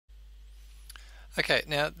Okay,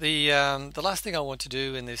 now the last thing I want to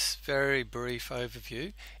do in this very brief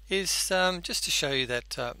overview is just to show you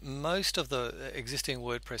that most of the existing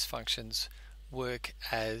WordPress functions work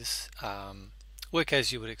as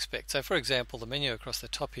you would expect. So, for example, the menu across the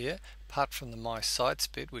top here, apart from the My Sites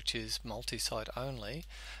bit, which is multi-site only,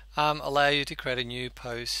 allow you to create a new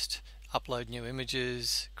post, upload new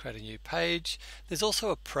images, create a new page. There's also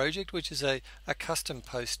a project, which is a custom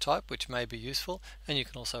post type, which may be useful, and you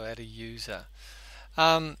can also add a user.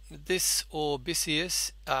 This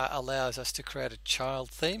Orbisius allows us to create a child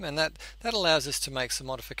theme, and that allows us to make some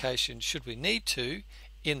modifications should we need to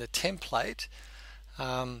in the template,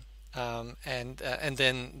 and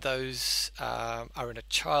then those are in a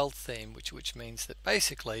child theme, which means that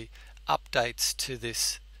basically updates to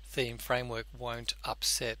this theme framework won't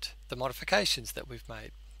upset the modifications that we've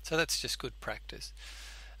made. So that's just good practice.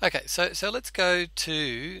 Okay, so let's go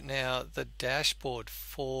to now the dashboard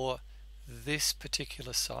for this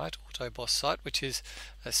particular site, Autoboss site, which is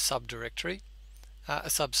a subdirectory, a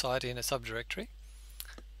subsite in a subdirectory.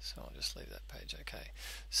 So I'll just leave that page. Okay,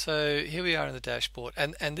 so here we are in the dashboard,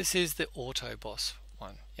 and this is the Autoboss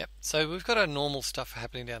one. Yep. So we've got our normal stuff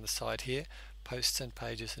happening down the side here, posts and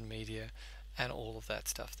pages and media, and all of that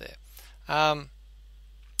stuff there.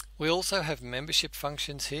 We also have membership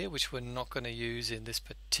functions here, which we're not going to use in this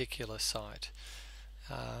particular site.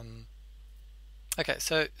 Okay,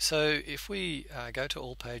 so if we go to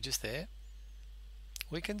all pages there,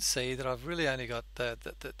 we can see that I've really only got the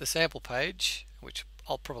sample page, which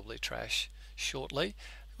I'll probably trash shortly.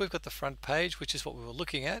 We've got the front page, which is what we were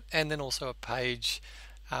looking at, and then also a page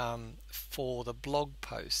for the blog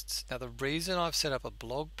posts. Now, the reason I've set up a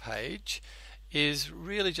blog page is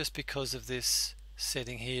really just because of this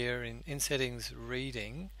setting here in settings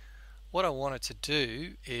reading. What I wanted to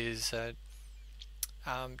do is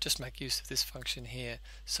just make use of this function here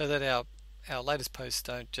so that our latest posts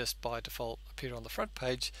don't just by default appear on the front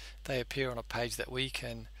page, they appear on a page that we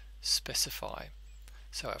can specify.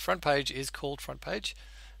 So our front page is called front page,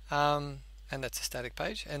 and that's a static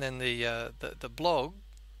page, and then the blog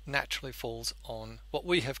naturally falls on what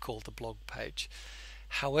we have called the blog page.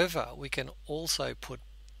 However, we can also put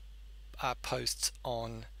posts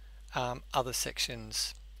on other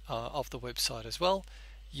sections of the website as well,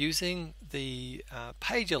 using the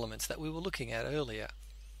page elements that we were looking at earlier.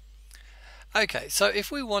 Okay, so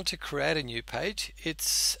if we want to create a new page,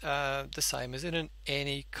 it's the same as in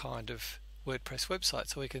any kind of WordPress website.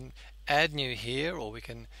 So we can add new here, or we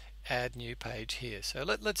can add new page here. So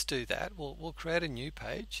let's do that. We'll create a new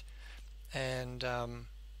page, and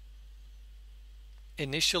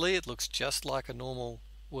initially it looks just like a normal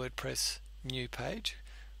WordPress new page.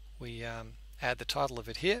 We add the title of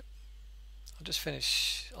it here. I'll just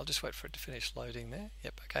wait for it to finish loading there.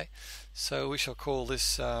 Yep, okay. So we shall call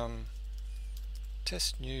this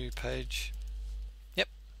test new page. Yep.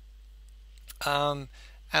 And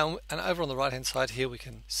over on the right hand side here we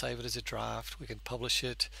can save it as a draft, we can publish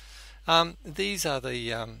it. These are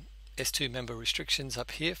the S2 member restrictions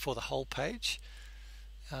up here for the whole page.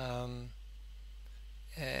 And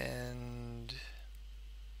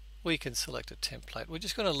we can select a template. We're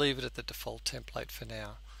just going to leave it at the default template for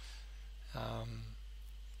now.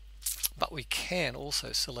 But we can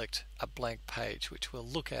also select a blank page, which we'll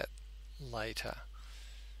look at later.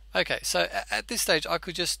 Okay, so at this stage I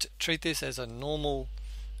could just treat this as a normal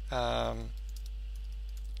WordPress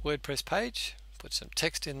page, put some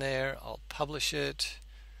text in there, I'll publish it.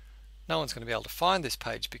 No one's going to be able to find this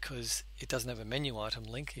page because it doesn't have a menu item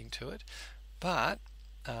linking to it, but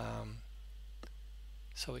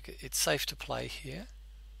so it's safe to play here.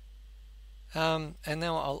 And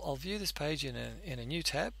now I'll view this page in a new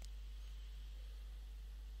tab.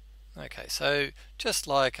 Okay, so just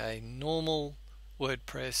like a normal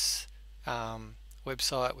WordPress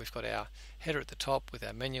website, we've got our header at the top with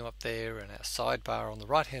our menu up there and our sidebar on the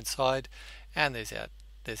right hand side, and there's our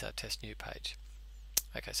test new page.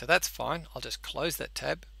 Okay, so that's fine. I'll just close that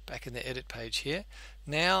tab, back in the edit page here.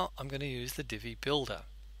 Now I'm going to use the Divi builder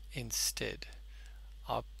instead.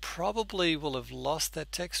 I probably will have lost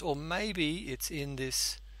that text, or maybe it's in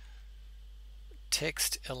this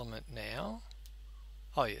text element now.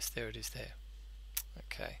 Oh yes, there it is there.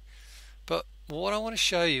 Okay, but what I want to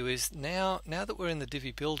show you is now that we're in the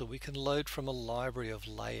Divi builder, we can load from a library of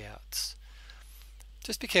layouts.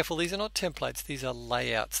 Just be careful, these are not templates, these are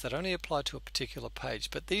layouts that only apply to a particular page,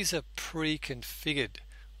 but these are pre-configured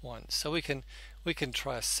ones. So we can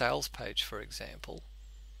try a sales page, for example,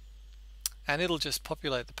 and it'll just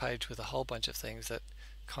populate the page with a whole bunch of things that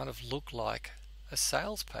kind of look like a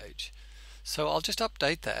sales page. So I'll just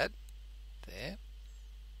update that there,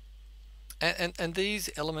 And these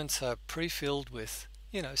elements are pre-filled with,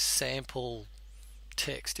 you know, sample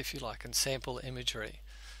text, if you like, and sample imagery.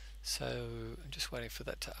 So I'm just waiting for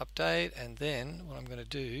that to update, and then what I'm going to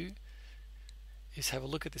do is have a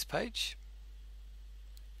look at this page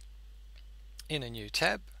in a new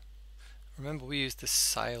tab. Remember, we used the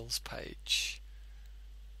sales page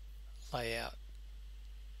layout.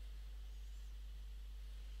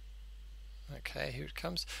 Okay, here it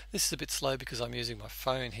comes. This is a bit slow because I'm using my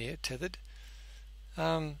phone here, tethered.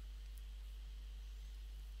 There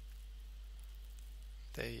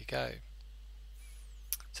you go.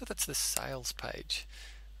 So that's the sales page.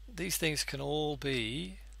 These things can all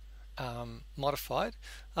be modified.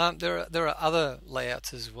 There are other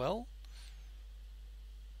layouts as well.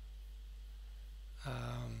 We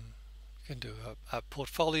can do a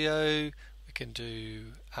portfolio. We can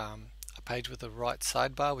do a page with a right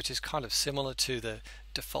sidebar, which is kind of similar to the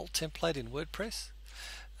default template in WordPress.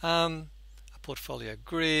 A portfolio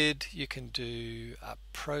grid. You can do a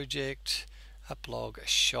project, a blog, a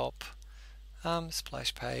shop,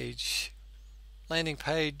 splash page, landing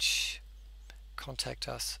page, contact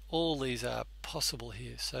us. All these are possible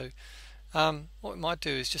here. So what we might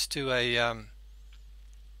do is just do a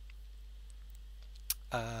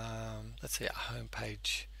let's see, a home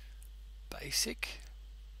page basic.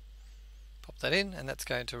 Pop that in, and that's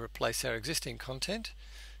going to replace our existing content,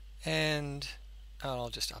 and I'll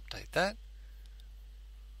just update that.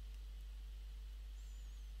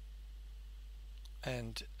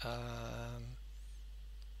 And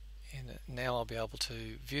now I'll be able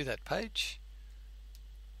to view that page.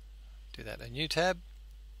 Do that in a new tab,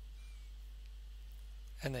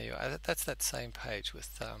 and there you are. That's that same page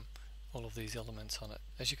with all of these elements on it,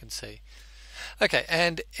 as you can see. Okay,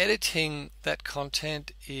 and editing that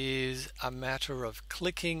content is a matter of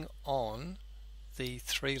clicking on the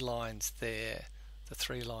three lines there,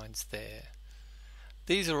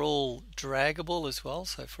 These are all draggable as well.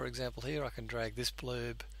 So for example, here I can drag this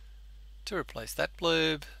blurb to replace that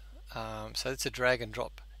blurb. So it's a drag and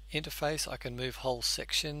drop interface. I can move whole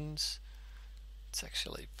sections. It's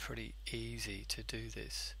actually pretty easy to do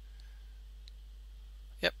this.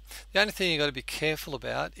 Yep. The only thing you've got to be careful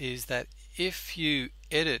about is that if you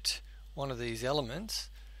edit one of these elements,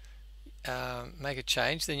 make a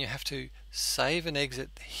change, then you have to save and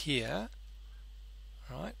exit here,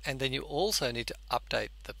 right? And then you also need to update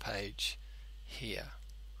the page here,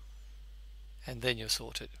 and then you're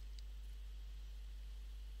sorted.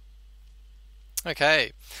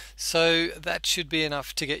 Okay, so that should be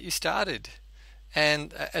enough to get you started.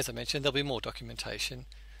 And as I mentioned, there'll be more documentation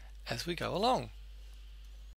as we go along.